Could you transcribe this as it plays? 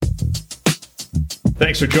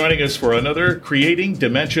Thanks for joining us for another Creating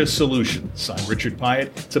Dementia Solutions. I'm Richard Pyatt.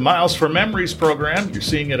 It's a Miles for Memories program. You're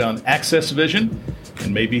seeing it on Access Vision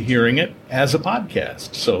and maybe hearing it as a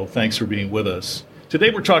podcast. So thanks for being with us. Today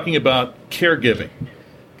we're talking about caregiving.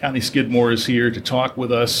 Connie Skidmore is here to talk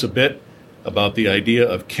with us a bit about the idea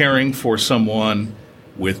of caring for someone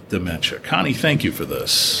with dementia. Connie, thank you for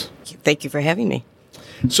this. Thank you for having me.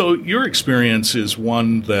 So your experience is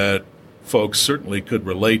one that folks certainly could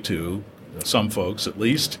relate to, some folks at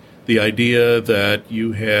least, the idea that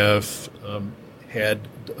you have had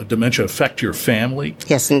dementia affect your family.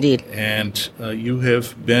 Yes, indeed. And you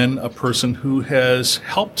have been a person who has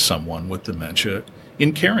helped someone with dementia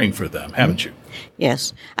in caring for them, haven't you?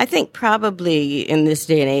 Yes. I think probably in this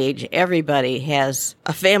day and age, everybody has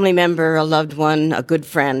a family member, a loved one, a good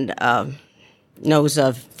friend, knows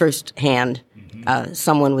of firsthand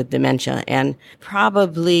someone with dementia. And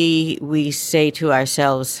probably we say to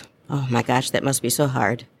ourselves, oh my gosh, that must be so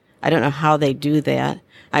hard. I don't know how they do that.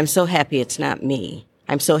 I'm so happy it's not me.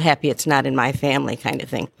 I'm so happy it's not in my family, kind of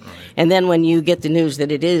thing. Right. And then when you get the news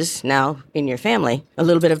that it is now in your family, a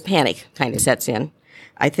little bit of panic kind of sets in.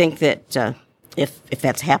 I think that if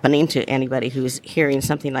that's happening to anybody who's hearing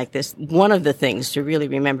something like this, one of the things to really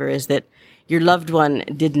remember is that your loved one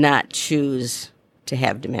did not choose to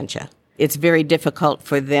have dementia. It's very difficult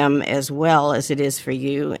for them as well as it is for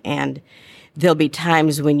you, and there'll be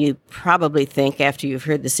times when you probably think, after you've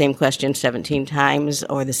heard the same question 17 times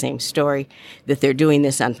or the same story, that they're doing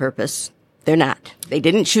this on purpose. They're not. They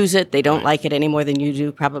didn't choose it. They don't like it any more than you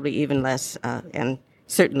do, probably even less, and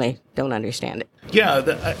certainly don't understand it.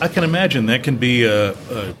 Yeah, I can imagine that can be a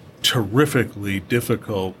terrifically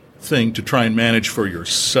difficult thing to try and manage for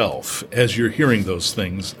yourself as you're hearing those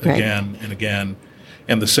things again and again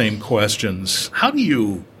and the same questions. How do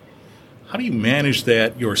you manage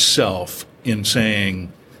that yourself in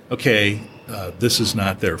saying, okay, this is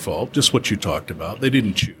not their fault, just what you talked about. They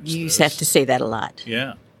didn't choose You this. have to say that a lot.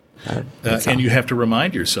 Yeah. And you have to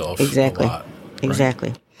remind yourself a lot. Exactly.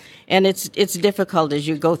 Right? And it's difficult as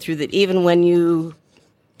you go through that. Even when you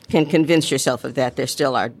can convince yourself of that, there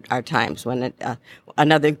still are times when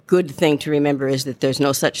another good thing to remember is that there's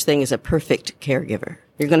no such thing as a perfect caregiver.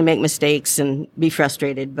 You're going to make mistakes and be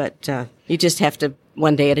frustrated, but you just have to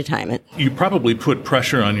one day at a time. You probably put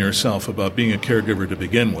pressure on yourself about being a caregiver to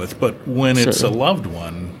begin with, but when it's a loved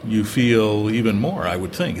one, you feel even more, I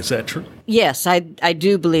would think. Is that true? Yes, I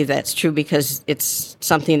do believe that's true because it's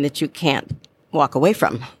something that you can't walk away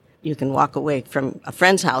from. You can walk away from a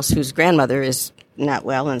friend's house whose grandmother is not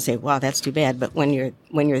well and say, wow, that's too bad. But when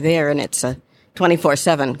you're there and it's a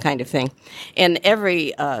 24/7 kind of thing. And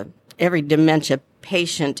every dementia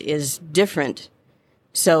patient is different,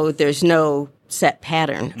 so there's no set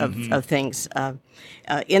pattern of things.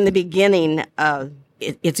 In the beginning,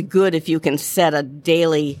 it's good if you can set a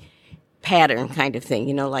daily pattern kind of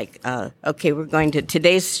thing, like, okay,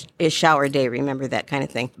 today's is shower day, remember that kind of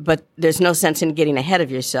thing. But there's no sense in getting ahead of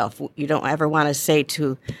yourself. You don't ever want to say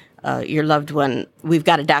to your loved one, we've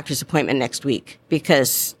got a doctor's appointment next week,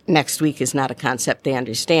 because next week is not a concept they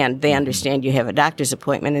understand. They understand you have a doctor's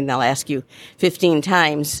appointment, and they'll ask you 15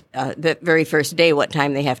 times the very first day what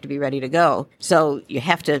time they have to be ready to go. So you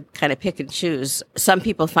have to kind of pick and choose. Some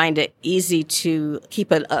people find it easy to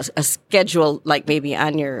keep a schedule, like maybe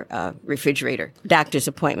on your refrigerator. Doctor's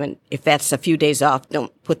appointment, if that's a few days off,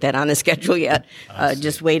 don't put that on the schedule yet.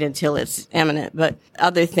 Just wait until it's imminent. But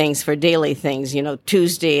other things, for daily things,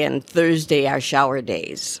 Tuesday and Thursday are shower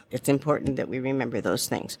days. It's important that we remember those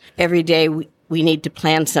things. Every day we need to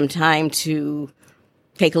plan some time to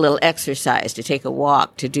take a little exercise, to take a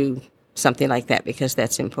walk, to do something like that, because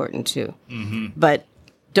that's important too. Mm-hmm. But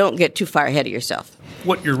don't get too far ahead of yourself.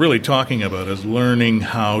 What you're really talking about is learning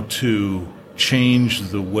how to change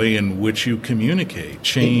the way in which you communicate,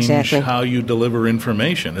 change how you deliver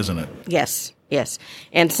information, isn't it? Yes.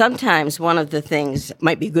 And sometimes one of the things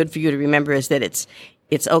might be good for you to remember is that it's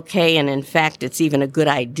okay, and in fact, it's even a good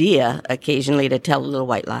idea occasionally to tell a little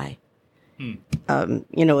white lie.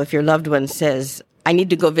 If your loved one says, I need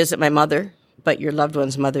to go visit my mother, but your loved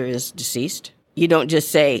one's mother is deceased, you don't just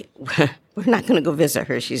say, we're not going to go visit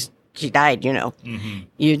her, she died, Mm-hmm.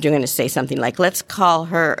 You're going to say something like, let's call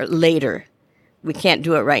her later. We can't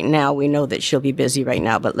do it right now. We know that she'll be busy right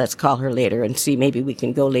now, but let's call her later and see, maybe we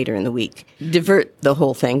can go later in the week. Divert the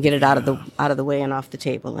whole thing, get it out of the way and off the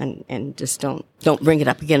table, and just don't bring it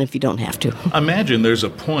up again if you don't have to. Imagine there's a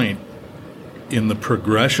point in the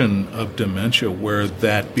progression of dementia where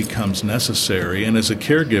that becomes necessary, and as a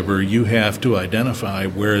caregiver, you have to identify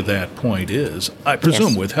where that point is. I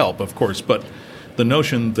presume with help, of course, but the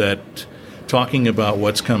notion that talking about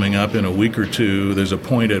what's coming up in a week or two, there's a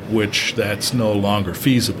point at which that's no longer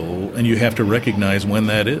feasible, and you have to recognize when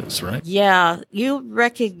that is, right? Yeah, you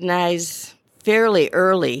recognize fairly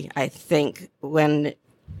early, I think, when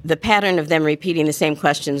the pattern of them repeating the same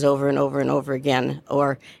questions over and over and over again,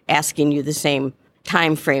 or asking you the same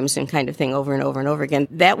time frames and kind of thing over and over and over again,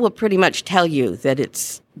 that will pretty much tell you that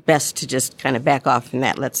it's best to just kind of back off from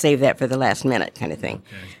that. Let's save that for the last minute kind of thing.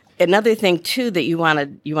 Okay. Another thing, too, that you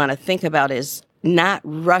want to think about is not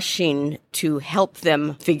rushing to help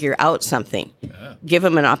them figure out something. Yeah. Give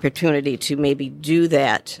them an opportunity to maybe do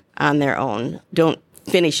that on their own. Don't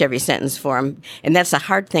finish every sentence for them. And that's a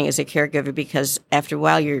hard thing as a caregiver, because after a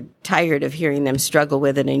while you're tired of hearing them struggle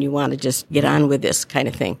with it and you want to just get on with this kind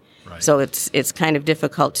of thing. Right. So it's kind of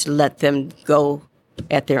difficult to let them go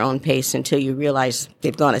at their own pace until you realize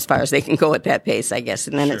they've gone as far as they can go at that pace, I guess,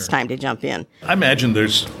 and then It's time to jump in. I imagine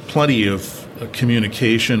there's plenty of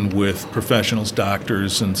communication with professionals,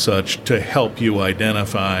 doctors and such, to help you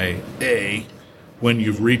identify, A, when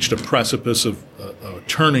you've reached a precipice of a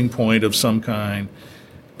turning point of some kind,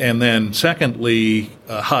 and then secondly,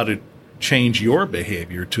 how to change your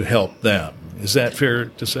behavior to help them. Is that fair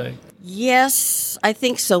to say? Yes, I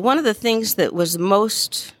think so. One of the things that was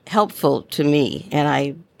most helpful to me, and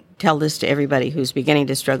I tell this to everybody who's beginning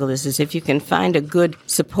to struggle, is if you can find a good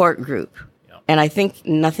support group. Yeah. And I think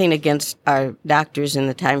nothing against our doctors in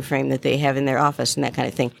the time frame that they have in their office and that kind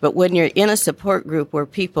of thing. But when you're in a support group where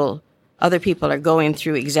other people are going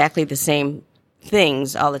through exactly the same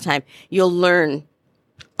things all the time, you'll learn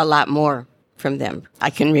a lot more from them. I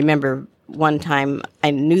can remember one time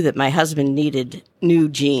I knew that my husband needed new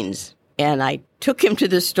jeans, and I took him to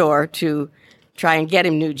the store to try and get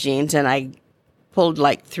him new jeans, and I pulled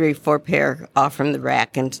like 3 or 4 pair off from the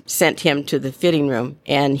rack and sent him to the fitting room,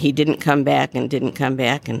 and he didn't come back and didn't come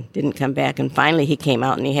back and didn't come back, and finally he came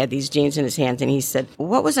out and he had these jeans in his hands and he said,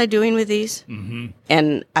 "What was I doing with these?" Mm-hmm.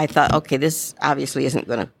 And I thought, okay, this obviously isn't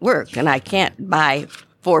going to work, and I can't buy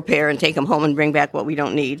 4 pair and take them home and bring back what we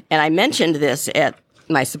don't need. And I mentioned this at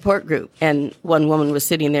my support group, and one woman was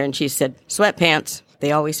sitting there and she said, "Sweatpants,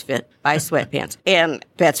 they always fit. Buy sweatpants." And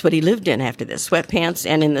that's what he lived in after this, sweatpants,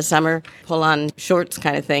 and in the summer, pull-on shorts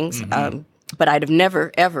kind of things. Mm-hmm. But I'd have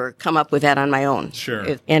never, ever come up with that on my own.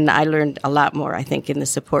 Sure. And I learned a lot more, I think, in the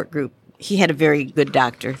support group. He had a very good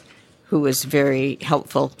doctor who was very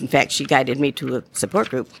helpful. In fact, she guided me to a support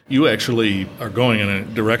group. You actually are going in a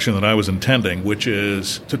direction that I was intending, which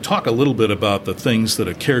is to talk a little bit about the things that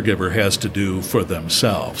a caregiver has to do for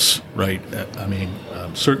themselves, right? I mean,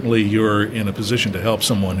 certainly you're in a position to help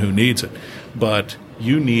someone who needs it, but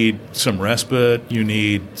you need some respite, you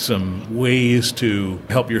need some ways to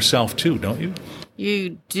help yourself too, don't you?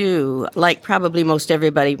 You do. Like probably most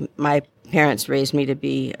everybody, my parents raised me to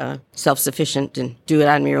be self-sufficient and do it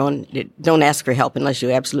on your own. Don't ask for help unless you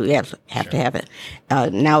absolutely have to have it.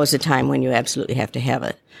 Now is the time when you absolutely have to have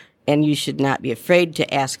it. And you should not be afraid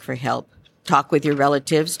to ask for help. Talk with your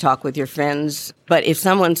relatives, talk with your friends. But if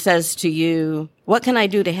someone says to you, "What can I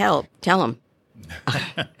do to help?" Tell them.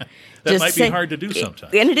 That might be hard to do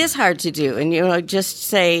sometimes. And it is hard to do. And, just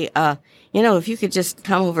say, if you could just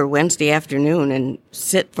come over Wednesday afternoon and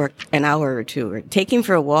sit for an hour or two, or take him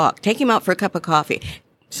for a walk, take him out for a cup of coffee.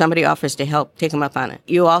 Somebody offers to help, take him up on it.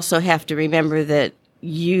 You also have to remember that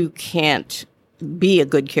you can't be a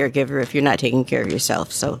good caregiver if you're not taking care of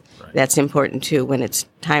yourself. So That's important too when it's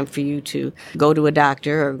time for you to go to a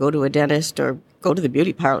doctor or go to a dentist or go to the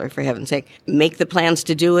beauty parlor, for heaven's sake. Make the plans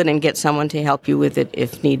to do it and get someone to help you with it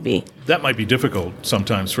if need be. That might be difficult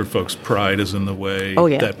sometimes for folks. Pride is in the way. Oh,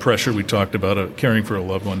 yeah. That pressure we talked about, caring for a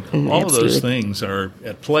loved one. All of those things are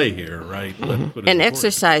at play here, right? Mm-hmm. And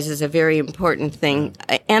exercise is a very important thing,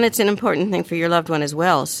 and it's an important thing for your loved one as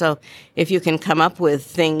well. So if you can come up with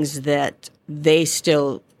things that they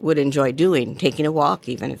still would enjoy doing, taking a walk,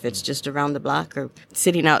 even if it's just around the block, or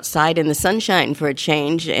sitting outside in the sunshine for a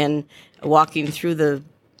change and walking through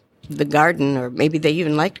the garden, or maybe they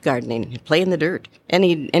even liked gardening, play in the dirt.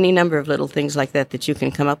 Any number of little things like that you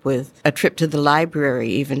can come up with. A trip to the library,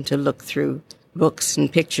 even to look through books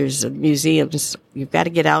and pictures of museums. You've got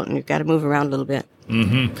to get out and you've got to move around a little bit.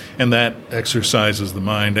 Mm-hmm. And that exercises the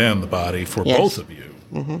mind and the body for both of you.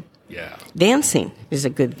 Mm-hmm. Yeah. Dancing is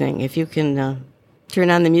a good thing. If you can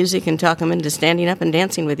turn on the music and talk them into standing up and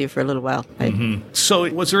dancing with you for a little while. Mm-hmm. So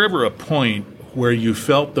was there ever a point where you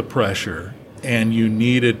felt the pressure and you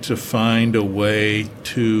needed to find a way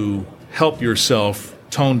to help yourself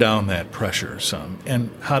tone down that pressure some? And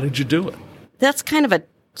how did you do it? That's kind of a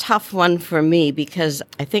tough one for me, because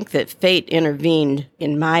I think that fate intervened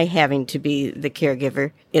in my having to be the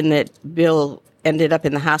caregiver, in that Bill ended up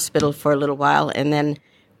in the hospital for a little while, and then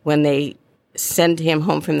when they send him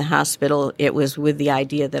home from the hospital, it was with the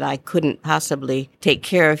idea that I couldn't possibly take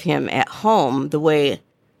care of him at home the way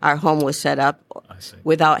our home was set up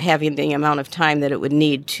without having the amount of time that it would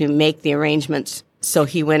need to make the arrangements. So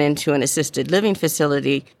he went into an assisted living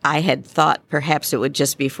facility. I had thought perhaps it would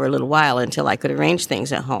just be for a little while until I could arrange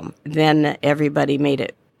things at home. Then everybody made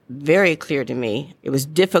it very clear to me. It was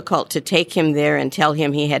difficult to take him there and tell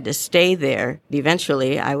him he had to stay there.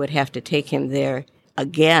 Eventually, I would have to take him there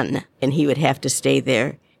again, and he would have to stay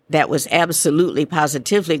there. That was absolutely,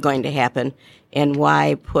 positively going to happen, and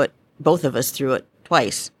why put both of us through it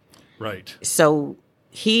twice? Right. So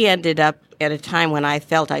he ended up at a time when I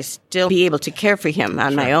felt I still be able to care for him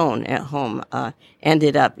on my own at home,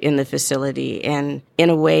 ended up in the facility. And in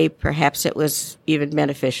a way, perhaps it was even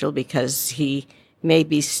beneficial because he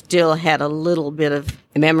maybe still had a little bit of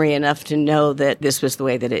memory enough to know that this was the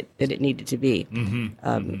way that it needed to be.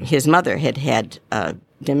 His mother had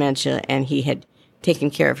dementia, and he had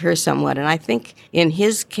taken care of her somewhat. And I think in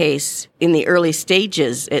his case, in the early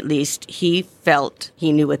stages at least, he felt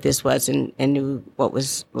he knew what this was and knew what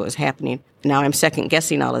was happening. Now I'm second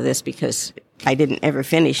guessing all of this because I didn't ever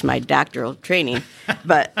finish my doctoral training,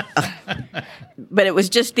 but it was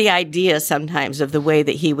just the idea sometimes of the way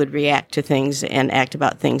that he would react to things and act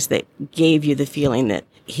about things that gave you the feeling that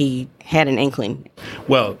he had an inkling.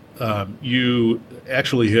 Well, you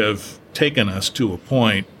actually have taken us to a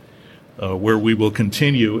point where we will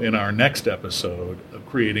continue in our next episode of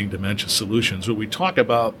Creating Dementia Solutions, where we talk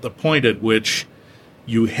about the point at which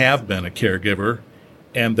you have been a caregiver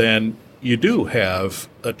and then you do have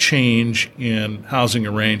a change in housing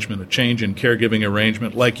arrangement, a change in caregiving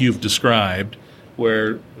arrangement like you've described,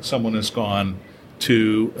 where someone has gone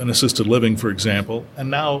to an assisted living, for example,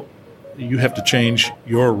 and now you have to change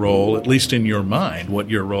your role, at least in your mind, what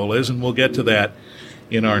your role is, and we'll get to that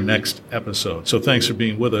in our next episode. So thanks for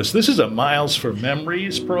being with us. This is a Miles for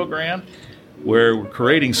Memories program where we're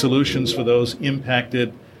creating solutions for those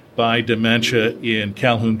impacted by dementia in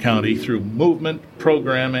Calhoun County through movement,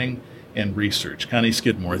 programming, and research. Connie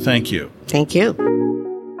Skidmore, thank you. Thank you.